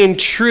remained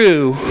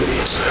true.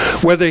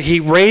 Whether he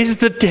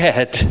raised the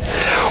dead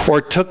or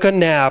took a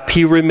nap,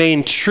 he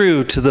remained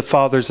true to the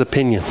Father's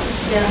opinion.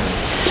 Yeah.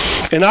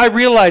 And I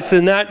realized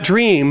in that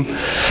dream,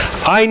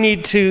 I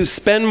need to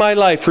spend my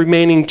life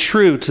remaining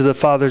true to the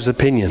Father's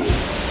opinion.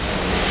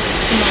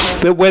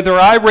 That whether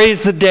I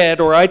raise the dead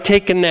or I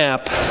take a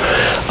nap,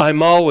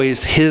 I'm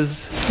always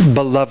his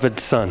beloved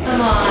Son,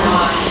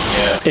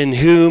 in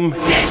whom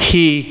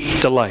he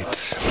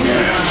delights.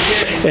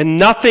 And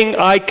nothing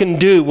I can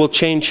do will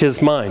change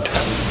his mind.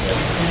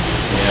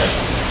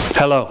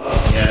 Hello.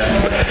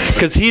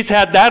 Because he's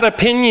had that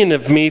opinion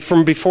of me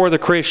from before the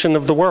creation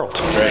of the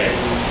world.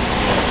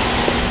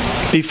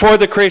 Before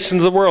the creation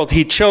of the world,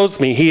 he chose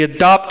me, he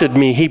adopted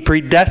me, he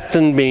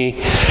predestined me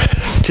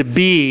to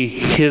be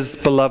his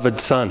beloved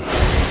Son.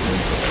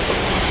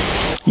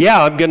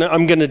 Yeah,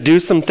 I'm gonna do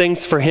some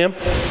things for him,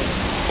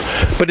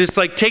 but it's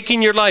like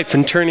taking your life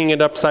and turning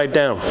it upside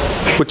down,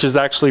 which is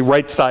actually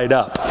right side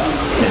up.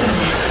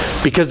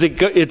 Because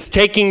it's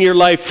taking your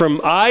life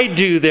from I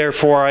do,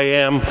 therefore I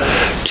am,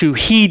 to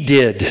he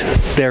did,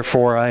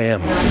 therefore I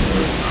am.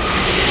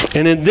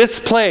 And in this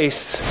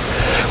place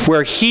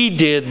where he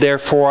did,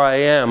 therefore I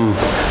am,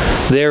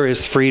 there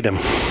is freedom.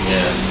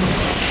 Yeah.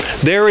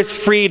 There is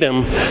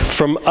freedom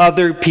from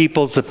other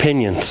people's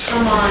opinions.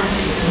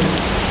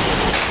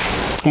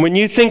 When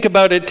you think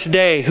about it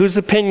today, whose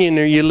opinion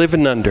are you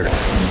living under?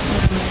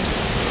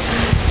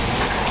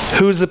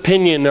 Whose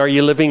opinion are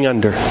you living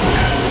under?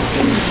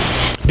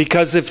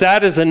 Because if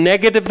that is a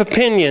negative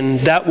opinion,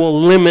 that will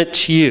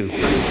limit you.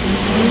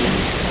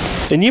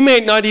 And you may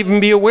not even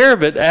be aware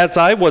of it, as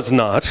I was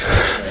not,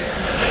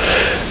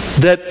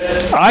 that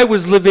I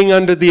was living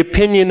under the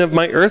opinion of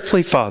my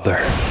earthly father.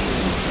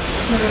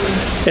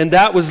 And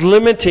that was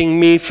limiting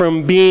me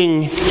from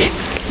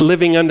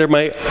living under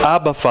my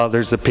Abba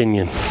Father's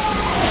opinion.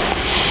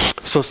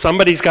 So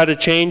somebody's got to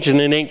change, and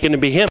it ain't going to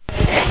be him.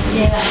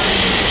 Yeah.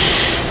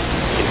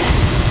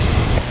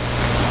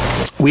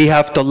 We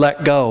have to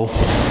let go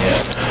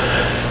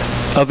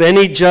of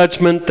any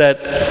judgment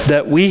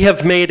that we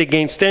have made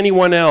against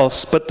anyone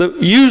else, but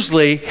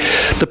usually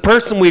the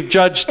person we've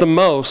judged the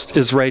most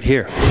is right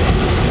here.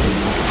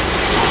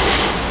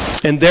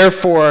 And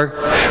therefore,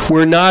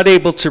 we're not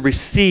able to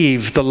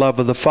receive the love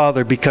of the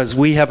Father because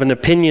we have an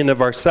opinion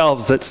of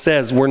ourselves that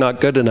says we're not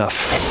good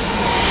enough.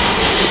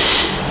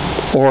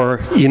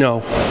 Or,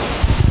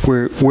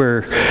 we're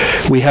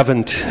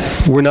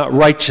not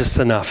righteous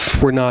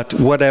enough. We're not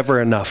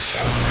whatever enough.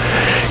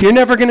 You're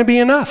never going to be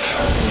enough.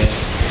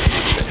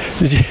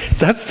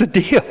 That's the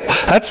deal.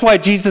 That's why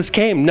Jesus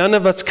came. None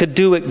of us could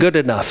do it good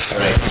enough.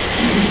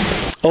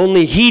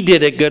 Only he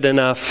did it good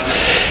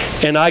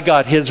enough, and I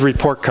got his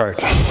report card.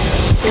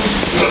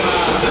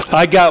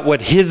 I got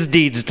what his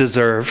deeds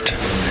deserved.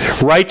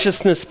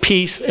 Righteousness,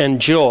 peace,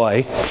 and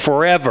joy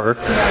forever.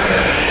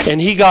 And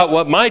he got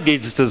what my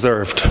deeds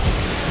deserved.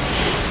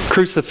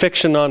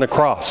 Crucifixion on a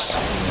cross.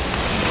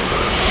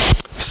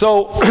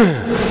 So,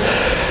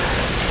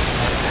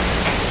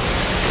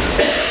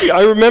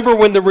 I remember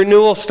when the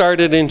renewal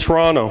started in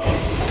Toronto.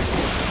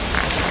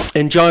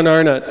 And John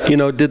Arnott,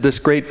 did this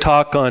great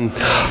talk on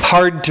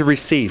hard to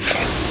receive.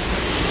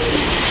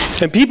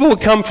 And people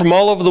would come from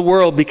all over the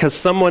world because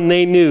someone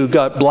they knew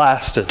got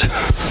blasted.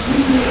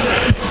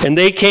 And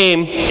they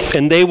came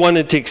and they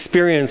wanted to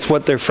experience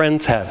what their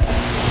friends had.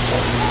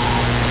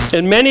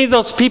 And many of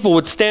those people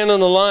would stand on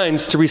the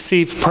lines to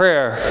receive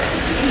prayer,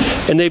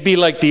 and they'd be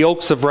like the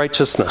oaks of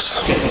righteousness.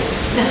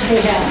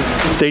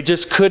 They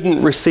just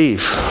couldn't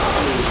receive.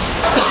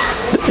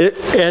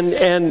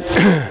 And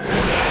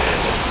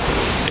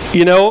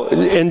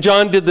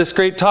John did this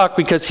great talk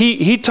because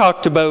he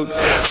talked about,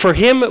 for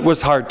him it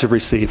was hard to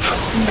receive.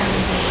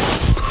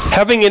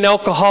 Having an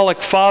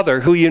alcoholic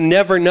father who you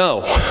never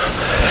know,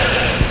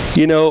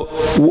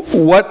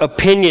 what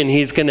opinion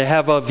he's going to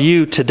have of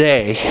you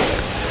today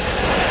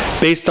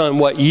based on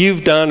what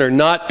you've done or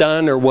not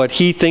done or what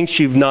he thinks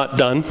you've not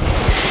done.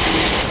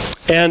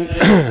 And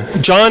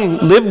John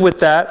lived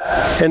with that,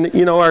 and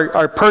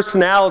our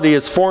personality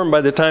is formed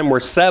by the time we're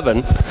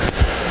 7,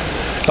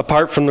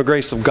 apart from the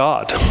grace of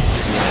God.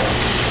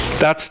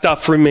 That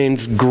stuff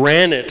remains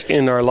granite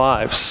in our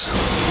lives.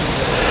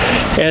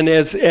 And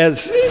as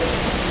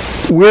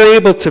we're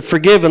able to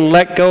forgive and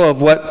let go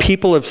of what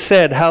people have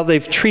said, how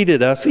they've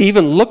treated us,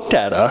 even looked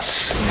at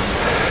us,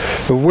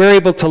 if we're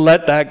able to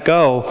let that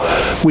go,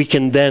 we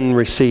can then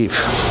receive.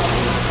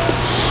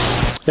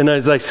 And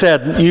as I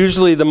said,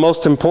 usually the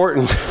most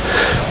important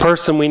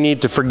person we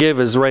need to forgive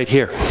is right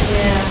here.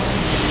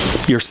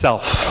 Yeah.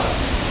 Yourself.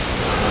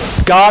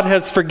 God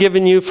has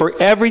forgiven you for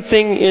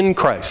everything in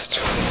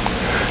Christ.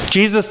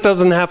 Jesus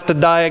doesn't have to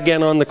die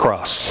again on the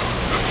cross.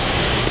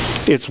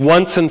 It's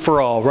once and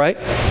for all, right?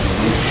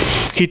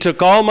 He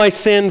took all my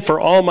sin for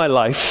all my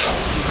life.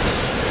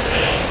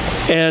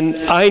 And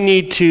I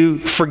need to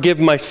forgive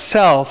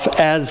myself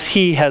as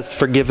he has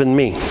forgiven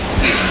me.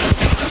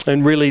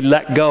 And really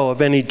let go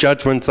of any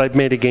judgments I've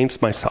made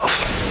against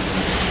myself.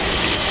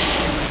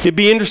 It'd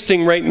be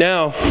interesting right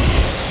now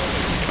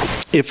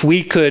if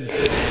we could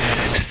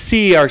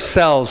see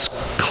ourselves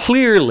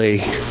clearly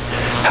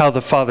how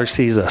the Father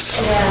sees us.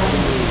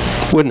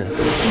 Yeah. Wouldn't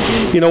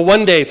it?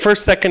 One day,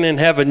 first second in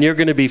heaven, you're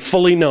going to be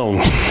fully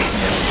known.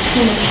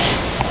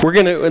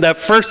 That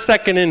first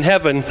second in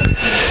heaven,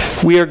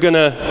 we are going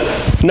to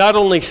not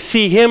only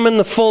see him in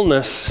the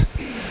fullness,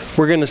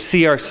 we're going to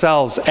see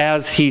ourselves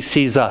as he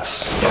sees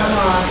us.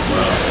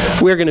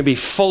 We're going to be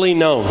fully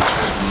known.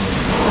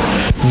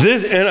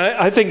 And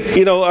I think,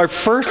 our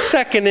first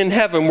second in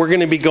heaven, we're going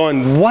to be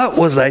going, what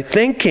was I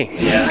thinking?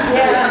 Yeah.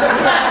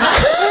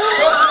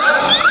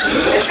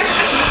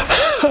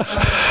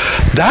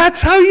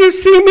 That's how you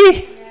see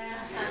me?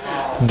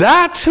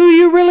 That's who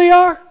you really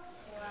are?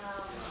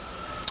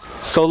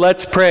 So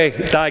let's pray,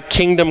 thy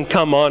kingdom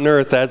come on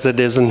earth as it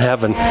is in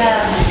heaven.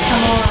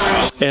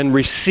 And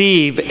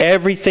receive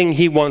everything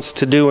he wants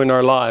to do in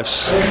our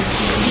lives.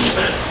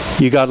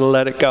 You got to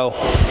let it go.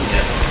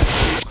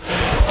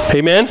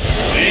 Amen?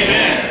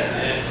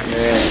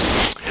 Amen.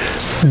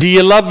 Do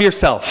you love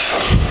yourself?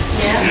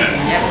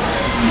 Yeah.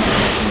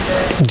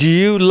 Do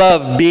you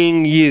love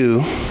being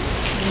you?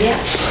 Yeah.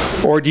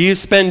 Or do you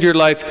spend your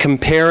life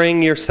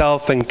comparing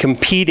yourself and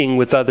competing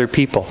with other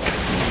people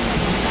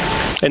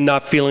and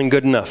not feeling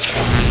good enough?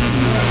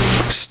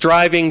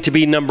 Striving to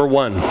be number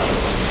 1.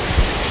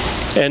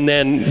 And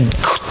then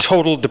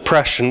total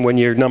depression when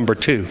you're number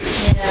 2.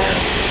 Yeah.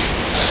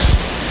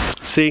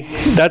 See,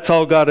 that's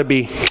all got to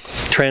be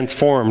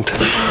transformed,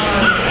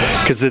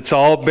 because it's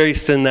all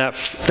based in that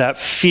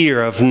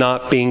fear of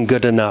not being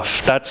good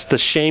enough. That's the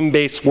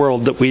shame-based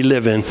world that we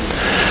live in.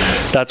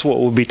 That's what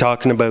we'll be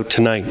talking about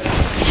tonight.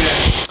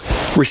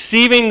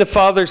 Receiving the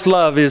Father's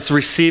love is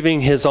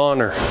receiving His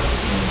honor,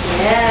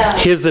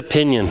 His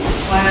opinion.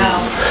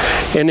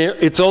 Wow. And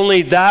it's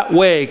only that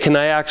way can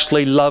I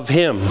actually love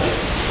Him,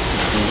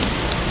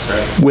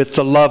 with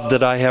the love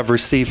that I have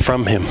received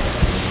from Him.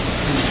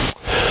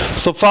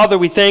 So, Father,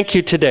 we thank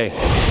You today.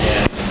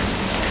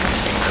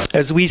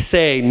 As we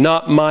say,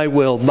 not my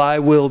will, Thy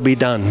will be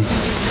done.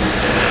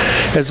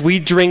 As we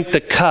drink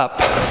the cup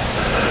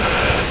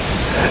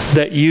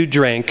that You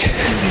drank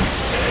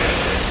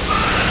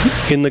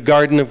in the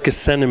Garden of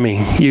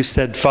Gethsemane, You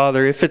said,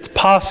 Father, if it's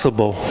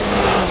possible,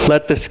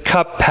 let this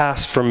cup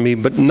pass from me,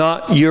 but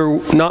not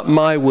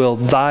my will,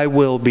 Thy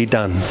will be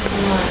done.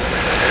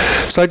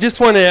 So I just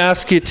want to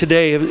ask you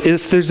today,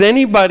 if there's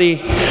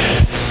anybody,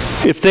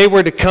 if they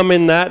were to come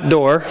in that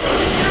door,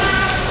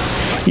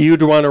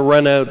 you'd want to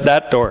run out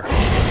that door.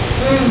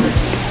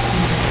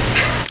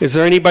 Is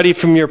there anybody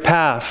from your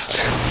past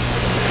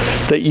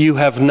that you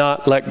have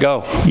not let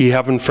go? You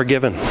haven't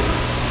forgiven?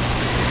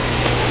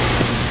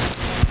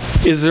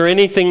 Is there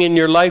anything in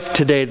your life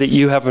today that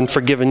you haven't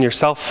forgiven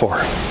yourself for?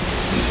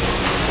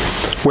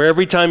 Where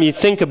every time you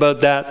think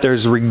about that,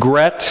 there's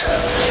regret,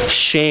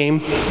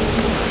 shame.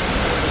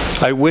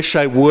 I wish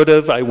I would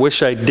have, I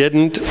wish I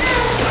didn't.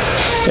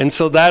 And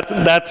so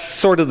that's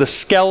sort of the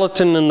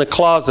skeleton in the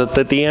closet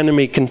that the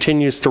enemy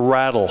continues to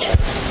rattle,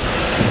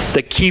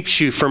 that keeps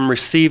you from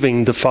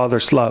receiving the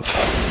Father's love.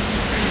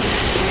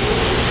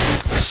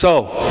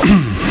 So,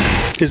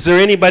 is there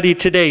anybody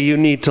today you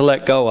need to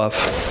let go of?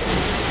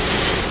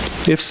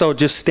 If so,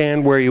 just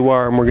stand where you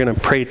are and we're going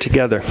to pray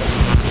together.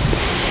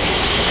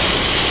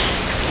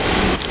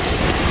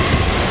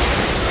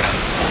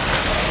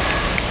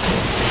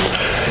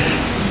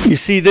 You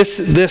see,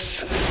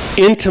 this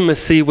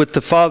intimacy with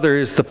the Father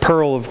is the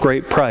pearl of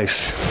great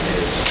price.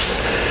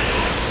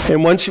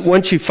 And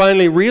once you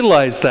finally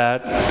realize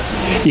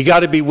that, you got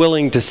to be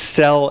willing to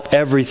sell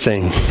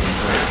everything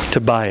to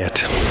buy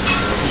it.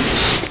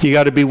 You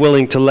got to be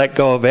willing to let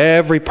go of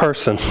every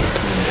person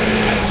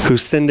who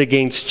sinned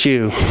against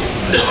you.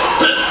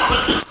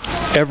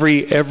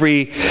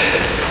 Every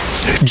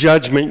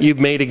judgment you've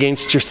made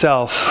against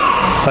yourself.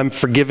 I'm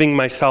forgiving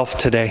myself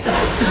today.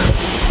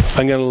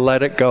 I'm going to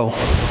let it go.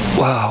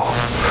 Wow.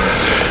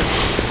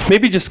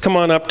 Maybe just come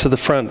on up to the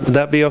front. Would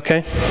that be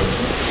okay?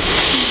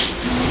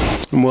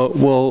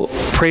 We'll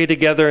pray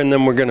together, and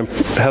then we're going to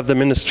have the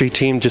ministry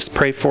team just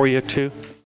pray for you too.